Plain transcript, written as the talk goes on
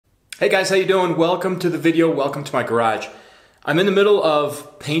Hey guys, how you doing? Welcome to the video, welcome to my garage. I'm in the middle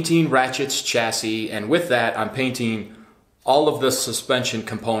of painting Wratchet's chassis, and with that I'm painting all of the suspension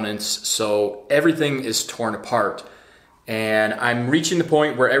components, so everything is torn apart. And I'm reaching the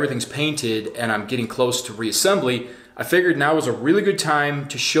point where everything's painted and I'm getting close to reassembly. I figured now was a really good time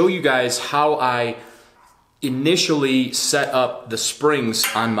to show you guys how I initially set up the springs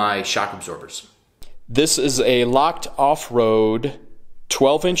on my shock absorbers. This is a locked off-road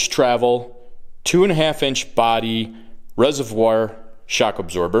 12-inch travel, 2.5-inch body reservoir shock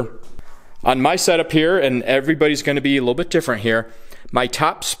absorber. On my setup here, and everybody's going to be a little bit different here, my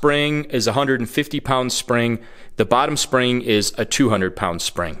top spring is a 150-pound spring. The bottom spring is a 200-pound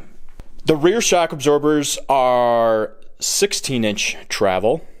spring. The rear shock absorbers are 16-inch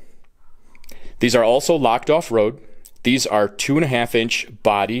travel. These are also locked off-road. These are 2.5-inch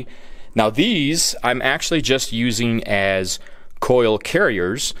body. Now these I'm actually just using as coil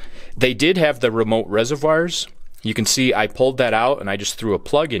carriers. They did have the remote reservoirs. You can see I pulled that out and I just threw a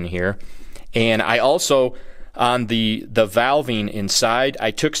plug in here. And I also, on the valving inside, I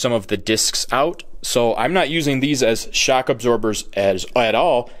took some of the discs out. So I'm not using these as shock absorbers at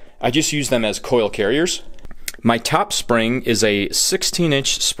all. I just use them as coil carriers. My top spring is a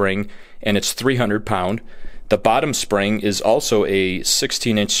 16-inch spring and it's 300 pound. The bottom spring is also a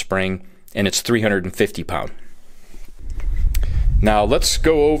 16-inch spring and it's 350 pound. Now let's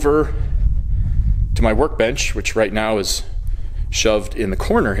go over to my workbench, which right now is shoved in the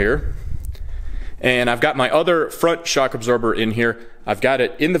corner here. And I've got my other front shock absorber in here. I've got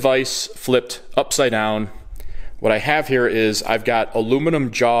it in the vise, flipped upside down. What I have here is I've got aluminum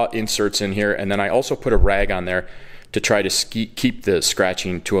jaw inserts in here, and then I also put a rag on there to try to keep the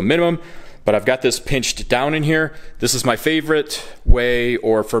scratching to a minimum. But I've got this pinched down in here. This is my favorite way,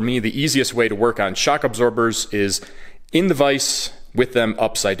 or for me the easiest way to work on shock absorbers is in the vise with them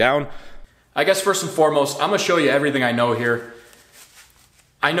upside down. I guess first and foremost, I'm gonna show you everything I know here.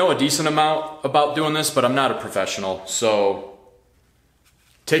 I know a decent amount about doing this, but I'm not a professional, so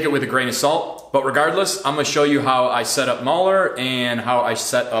take it with a grain of salt. But regardless, I'm gonna show you how I set up Mahler and how I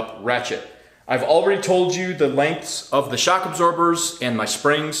set up Wratchet. I've already told you the lengths of the shock absorbers and my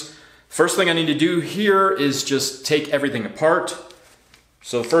springs. First thing I need to do here is just take everything apart.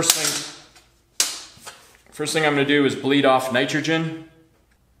 So the first thing I'm gonna do is bleed off nitrogen.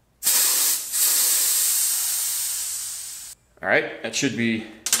 All right, that should be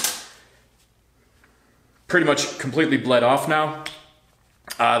pretty much completely bled off now.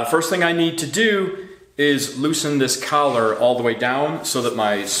 The first thing I need to do is loosen this collar all the way down so that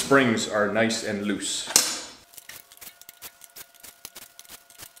my springs are nice and loose.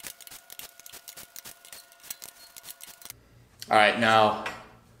 All right, now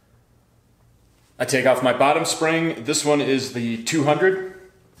I take off my bottom spring. This one is the 200.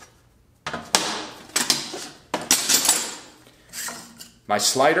 My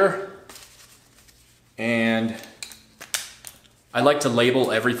slider, and I like to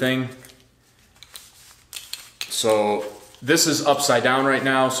label everything. So this is upside down right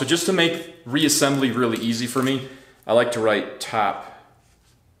now, so just to make reassembly really easy for me, I like to write top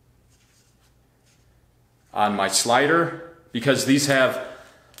on my slider, because they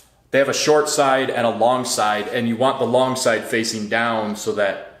have a short side and a long side, and you want the long side facing down so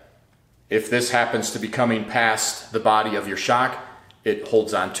that if this happens to be coming past the body of your shock, it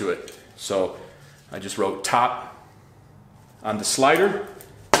holds on to it. So I just wrote top on the slider,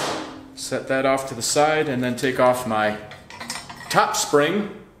 set that off to the side, and then take off my top spring,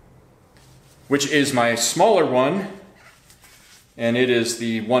 which is my smaller one, and it is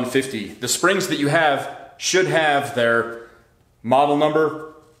the 150. The springs that you have should have their model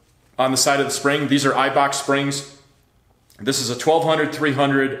number on the side of the spring. These are iBox springs. This is a 1200,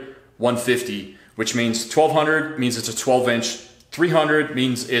 300, 150, which means 1200 means it's a 12-inch. 300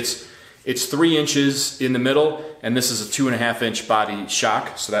 means it's 3 inches in the middle, and this is a 2.5-inch body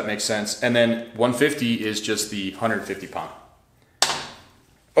shock, so that makes sense. And then 150 is just the 150 pound.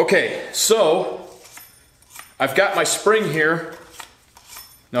 Okay, so I've got my spring here.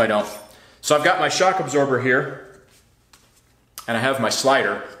 No, I don't. So I've got my shock absorber here, and I have my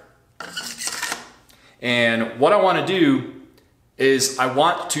slider. And what I want to do is I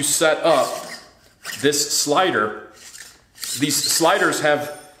want to set up this slider. These sliders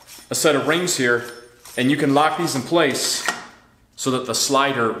have a set of rings here, and you can lock these in place so that the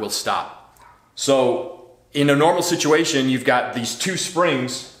slider will stop. So in a normal situation, you've got these two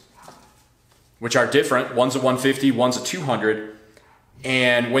springs, which are different. One's a 150, one's a 200.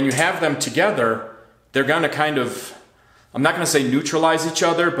 And when you have them together, they're going to kind of, I'm not going to say neutralize each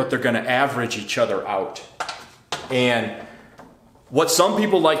other, but they're going to average each other out. And What some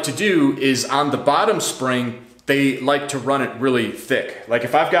people like to do is on the bottom spring, they like to run it really thick. Like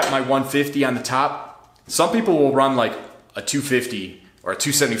if I've got my 150 on the top, some people will run like a 250 or a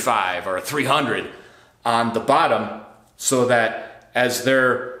 275 or a 300 on the bottom so that as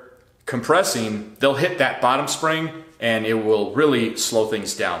they're compressing, they'll hit that bottom spring and it will really slow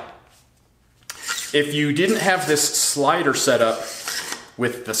things down. If you didn't have this slider set up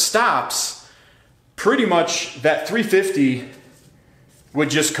with the stops, pretty much that 350 would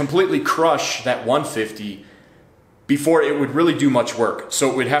just completely crush that 150 before it would really do much work.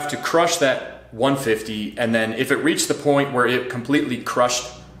 So it would have to crush that 150, and then if it reached the point where it completely crushed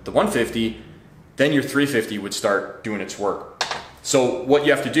the 150, then your 350 would start doing its work. So what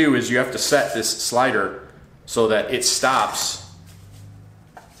you have to do is you have to set this slider so that it stops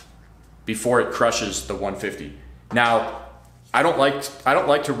before it crushes the 150. Now, I don't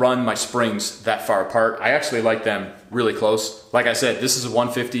like to run my springs that far apart. I actually like them really close. Like I said, this is a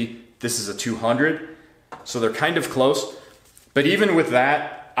 150, this is a 200, so they're kind of close. But even with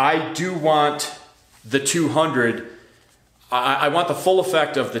that, I do want the 200, I want the full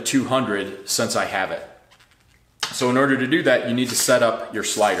effect of the 200 since I have it. So in order to do that, you need to set up your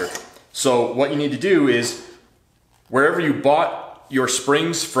slider. So what you need to do is, wherever you bought your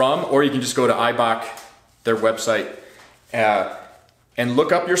springs from, or you can just go to iBach, their website, and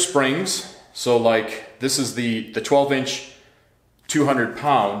look up your springs. So like this is the 12-inch 200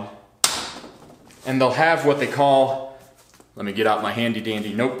 pound, and they'll have what they call, let me get out my handy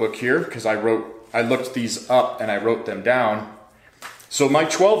dandy notebook here because I looked these up and I wrote them down. So my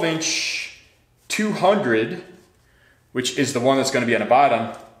 12-inch 200, which is the one that's going to be on the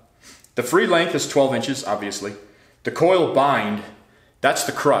bottom, the free length is 12 inches, obviously. The coil bind, that's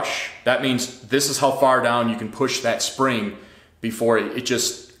the crush. That means this is how far down you can push that spring before it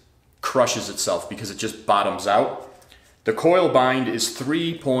just crushes itself because it just bottoms out. The coil bind is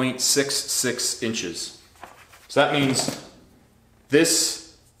 3.66 inches. So that means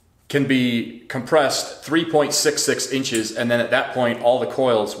this can be compressed 3.66 inches, and then at that point all the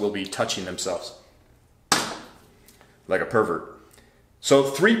coils will be touching themselves like a pervert. So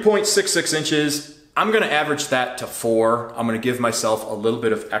 3.66 inches, I'm going to average that to 4. I'm going to give myself a little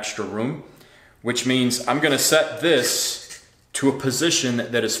bit of extra room, which means I'm going to set this to a position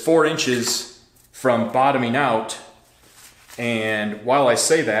that is 4 inches from bottoming out. And while I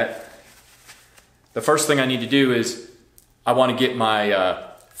say that, the first thing I need to do is I want to get my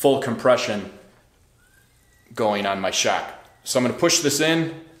full compression going on my shock. So I'm going to push this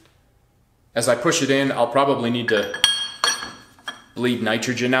in. As I push it in, I'll probably need to bleed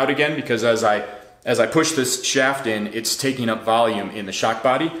nitrogen out again because as I push this shaft in, it's taking up volume in the shock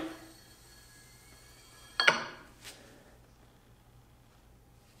body.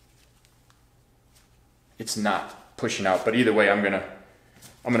 It's not pushing out, but either way, I'm gonna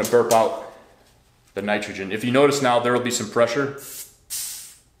burp out the nitrogen. If you notice now, there will be some pressure.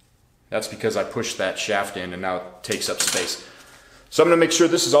 That's because I pushed that shaft in and now it takes up space. So I'm gonna make sure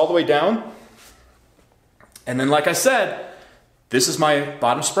this is all the way down. And then like I said, this is my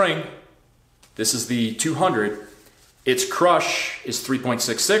bottom spring. This is the 200. Its crush is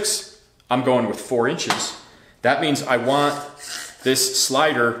 3.66. I'm going with 4 inches. That means I want this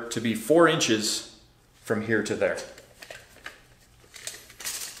slider to be 4 inches from here to there.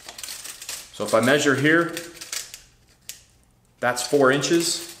 So if I measure here, that's 4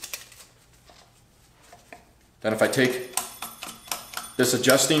 inches. Then if I take this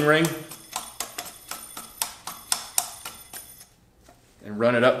adjusting ring and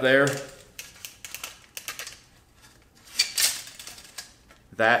run it up there,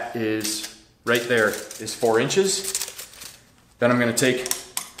 that is, right there is 4 inches. Then I'm going to take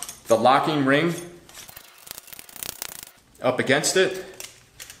the locking ring up against it.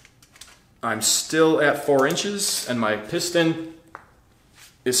 I'm still at 4 inches and my piston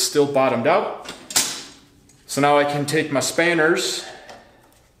is still bottomed out. So now I can take my spanners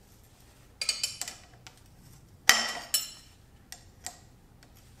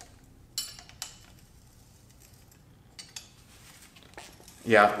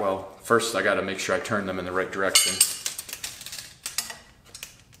Yeah, well, first I gotta make sure I turn them in the right direction.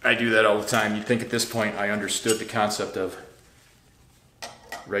 I do that all the time. You'd think at this point I understood the concept of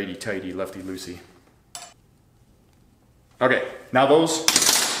righty-tighty, lefty-loosey. Okay, now those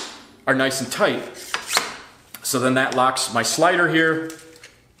are nice and tight. So then that locks my slider here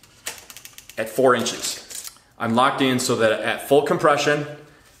at 4 inches. I'm locked in so that at full compression,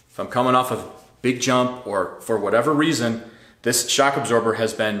 if I'm coming off a big jump or for whatever reason, this shock absorber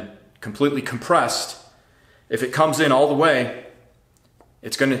has been completely compressed. If it comes in all the way,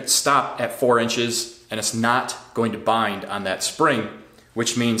 it's going to stop at 4 inches and it's not going to bind on that spring,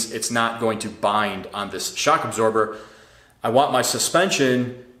 which means it's not going to bind on this shock absorber. I want my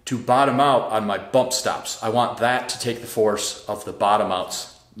suspension to bottom out on my bump stops. I want that to take the force of the bottom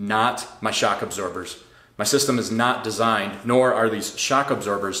outs, not my shock absorbers. My system is not designed, nor are these shock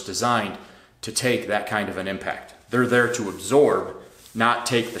absorbers designed to take that kind of an impact. They're there to absorb, not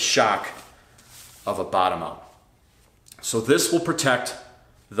take the shock of a bottom out. So this will protect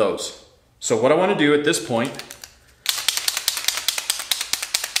those. So what I want to do at this point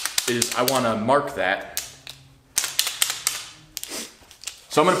is I want to mark that.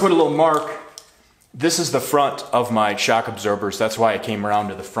 So I'm going to put a little mark. This is the front of my shock absorbers. That's why I came around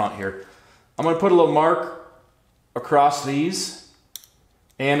to the front here. I'm going to put a little mark across these,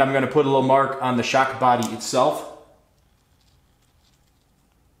 and I'm going to put a little mark on the shock body itself.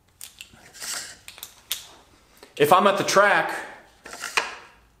 If I'm at the track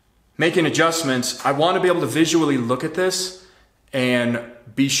making adjustments, I want to be able to visually look at this and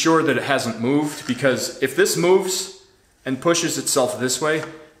be sure that it hasn't moved, because if this moves and pushes itself this way,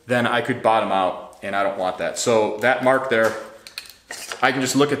 then I could bottom out, and I don't want that. So that mark there, I can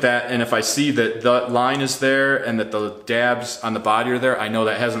just look at that, and if I see that the line is there and that the dabs on the body are there, I know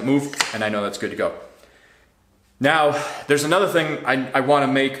that hasn't moved, and I know that's good to go. Now, there's another thing I want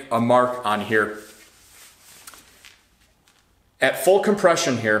to make a mark on here. At full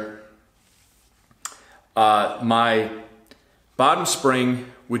compression here, my bottom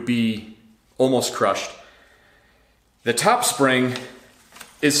spring would be almost crushed. The top spring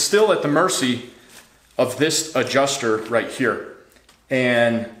is still at the mercy of this adjuster right here.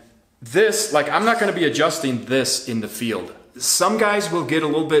 And this, like, I'm not going to be adjusting this in the field. Some guys will get a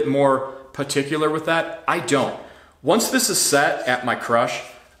little bit more particular with that. I don't. Once this is set at my crush,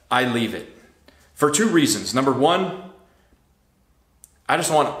 I leave it. For two reasons. Number one, I just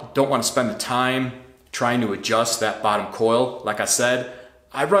don't want to spend the time trying to adjust that bottom coil. Like I said,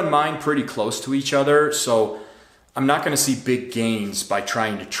 I run mine pretty close to each other, so I'm not going to see big gains by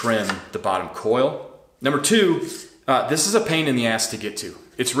trying to trim the bottom coil. Number two, this is a pain in the ass to get to.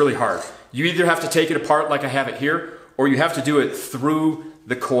 It's really hard. You either have to take it apart like I have it here, or you have to do it through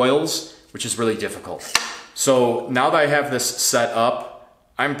the coils, which is really difficult. So now that I have this set up,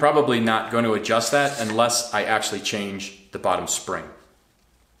 I'm probably not going to adjust that unless I actually change the bottom spring.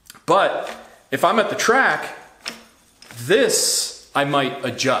 But if I'm at the track, this I might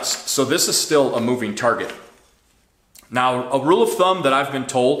adjust. So this is still a moving target. Now, a rule of thumb that I've been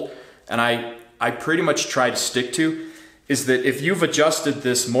told, and I pretty much try to stick to, is that if you've adjusted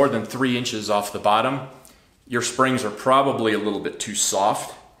this more than 3 inches off the bottom, your springs are probably a little bit too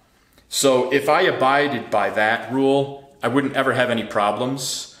soft. So if I abided by that rule, I wouldn't ever have any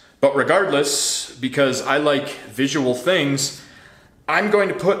problems. But regardless, because I like visual things, I'm going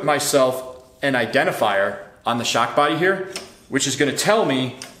to put myself an identifier on the shock body here, which is going to tell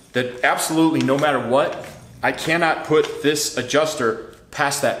me that absolutely no matter what, I cannot put this adjuster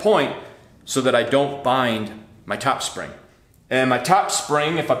past that point so that I don't bind my top spring. And my top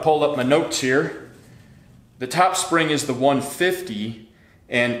spring, if I pull up my notes here, the top spring is the 150,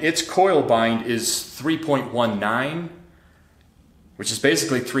 and its coil bind is 3.19, which is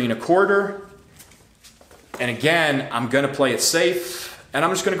basically 3 1/4. And again, I'm going to play it safe, and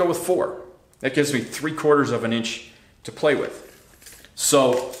I'm just going to go with 4. That gives me 3/4 of an inch to play with.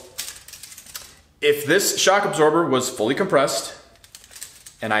 So if this shock absorber was fully compressed,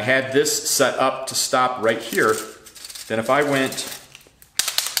 and I had this set up to stop right here, then if I went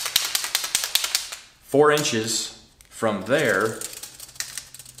 4 inches from there,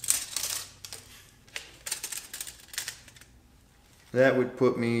 that would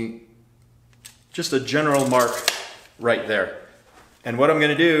put me just a general mark right there. And what I'm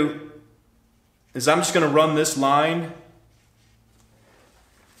going to do is I'm just going to run this line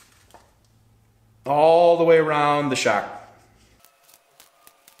all the way around the shock.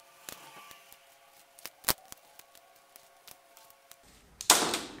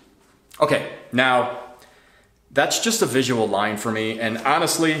 Okay, now that's just a visual line for me, and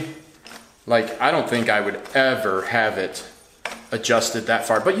honestly, like, I don't think I would ever have it adjusted that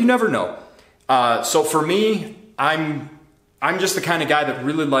far, but you never know. So for me, I'm just the kind of guy that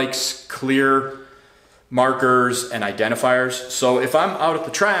really likes clear markers and identifiers. So if I'm out at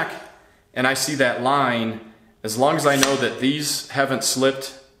the track and I see that line, as long as I know that these haven't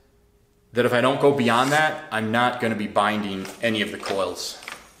slipped, that if I don't go beyond that, I'm not going to be binding any of the coils.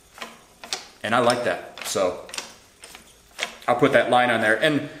 And I like that, so I'll put that line on there.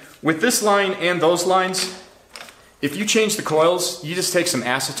 And with this line and those lines, if you change the coils, you just take some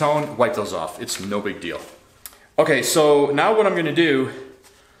acetone, wipe those off. It's no big deal. Okay, so now what I'm going to do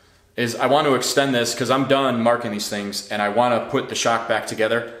is I want to extend this because I'm done marking these things and I want to put the shock back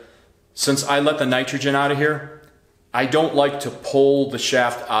together. Since I let the nitrogen out of here, I don't like to pull the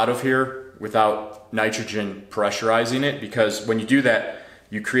shaft out of here without nitrogen pressurizing it, because when you do that,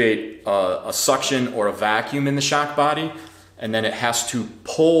 you create a suction or a vacuum in the shock body, and then it has to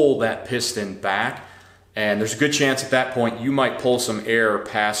pull that piston back. And there's a good chance at that point you might pull some air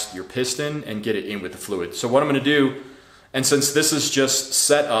past your piston and get it in with the fluid. So what I'm going to do, and since this is just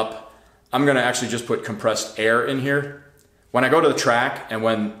set up, I'm going to actually just put compressed air in here. When I go to the track and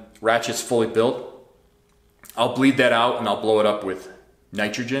when Wratchet's fully built, I'll bleed that out and I'll blow it up with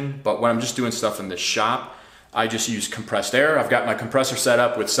nitrogen. But when I'm just doing stuff in the shop, I just use compressed air. I've got my compressor set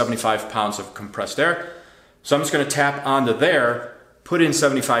up with 75 pounds of compressed air. So I'm just going to tap onto there, put in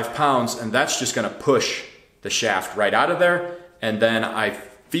 75 pounds, and that's just going to push the shaft right out of there. And then I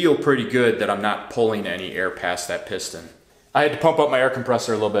feel pretty good that I'm not pulling any air past that piston. I had to pump up my air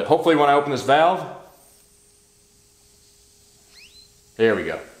compressor a little bit. Hopefully when I open this valve, there we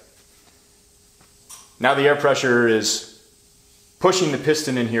go. Now the air pressure is pushing the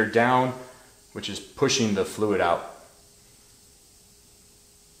piston in here down, which is pushing the fluid out.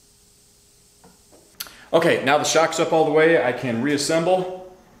 Okay, now the shock's up all the way, I can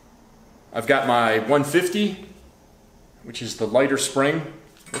reassemble. I've got my 150, which is the lighter spring.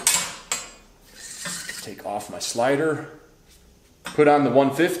 Take off my slider, put on the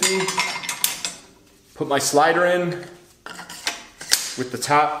 150, put my slider in with the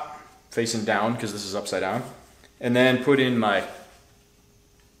top facing down because this is upside down, and then put in my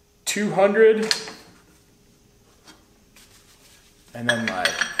 200, and then my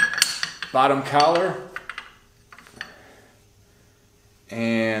bottom collar,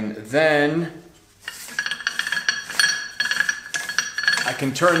 and then I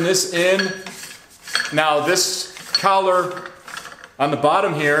can turn this in. Now this collar on the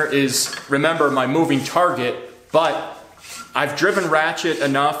bottom here is, remember, my moving target, but I've driven Wratchet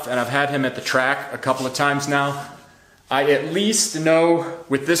enough and I've had him at the track a couple of times now. I at least know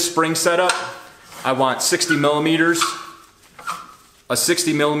with this spring setup, I want 60 millimeters, a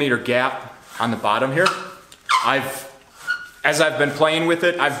 60 millimeter gap on the bottom here. As I've been playing with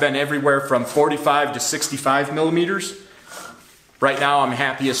it, I've been everywhere from 45 to 65 millimeters. Right now I'm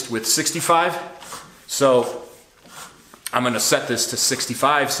happiest with 65. So I'm gonna set this to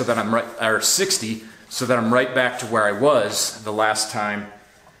 65 so that I'm right, or 60, so that I'm right back to where I was the last time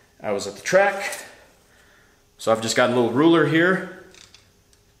I was at the track. So I've just got a little ruler here.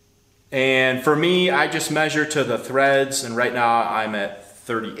 And for me, I just measure to the threads, and right now I'm at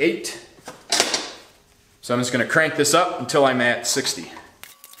 38. So I'm just gonna crank this up until I'm at 60.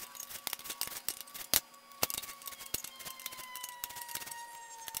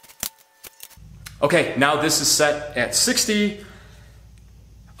 Okay, now this is set at 60.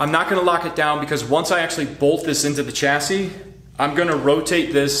 I'm not gonna lock it down because once I actually bolt this into the chassis, I'm gonna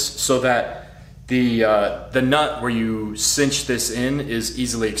rotate this so that the nut where you cinch this in is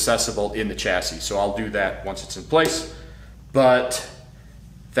easily accessible in the chassis. So I'll do that once it's in place. But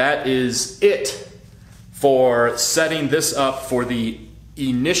that is it for setting this up for the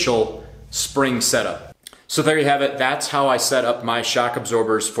initial spring setup. So there you have it. That's how I set up my shock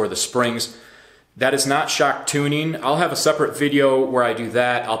absorbers for the springs. That is not shock tuning. I'll have a separate video where I do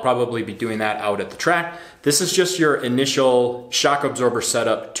that. I'll probably be doing that out at the track. This is just your initial shock absorber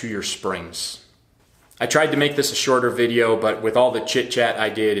setup to your springs. I tried to make this a shorter video, but with all the chit chat I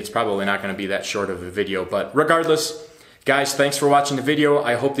did, it's probably not going to be that short of a video. But regardless, guys, thanks for watching the video.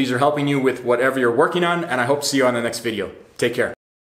 I hope these are helping you with whatever you're working on, and I hope to see you on the next video. Take care.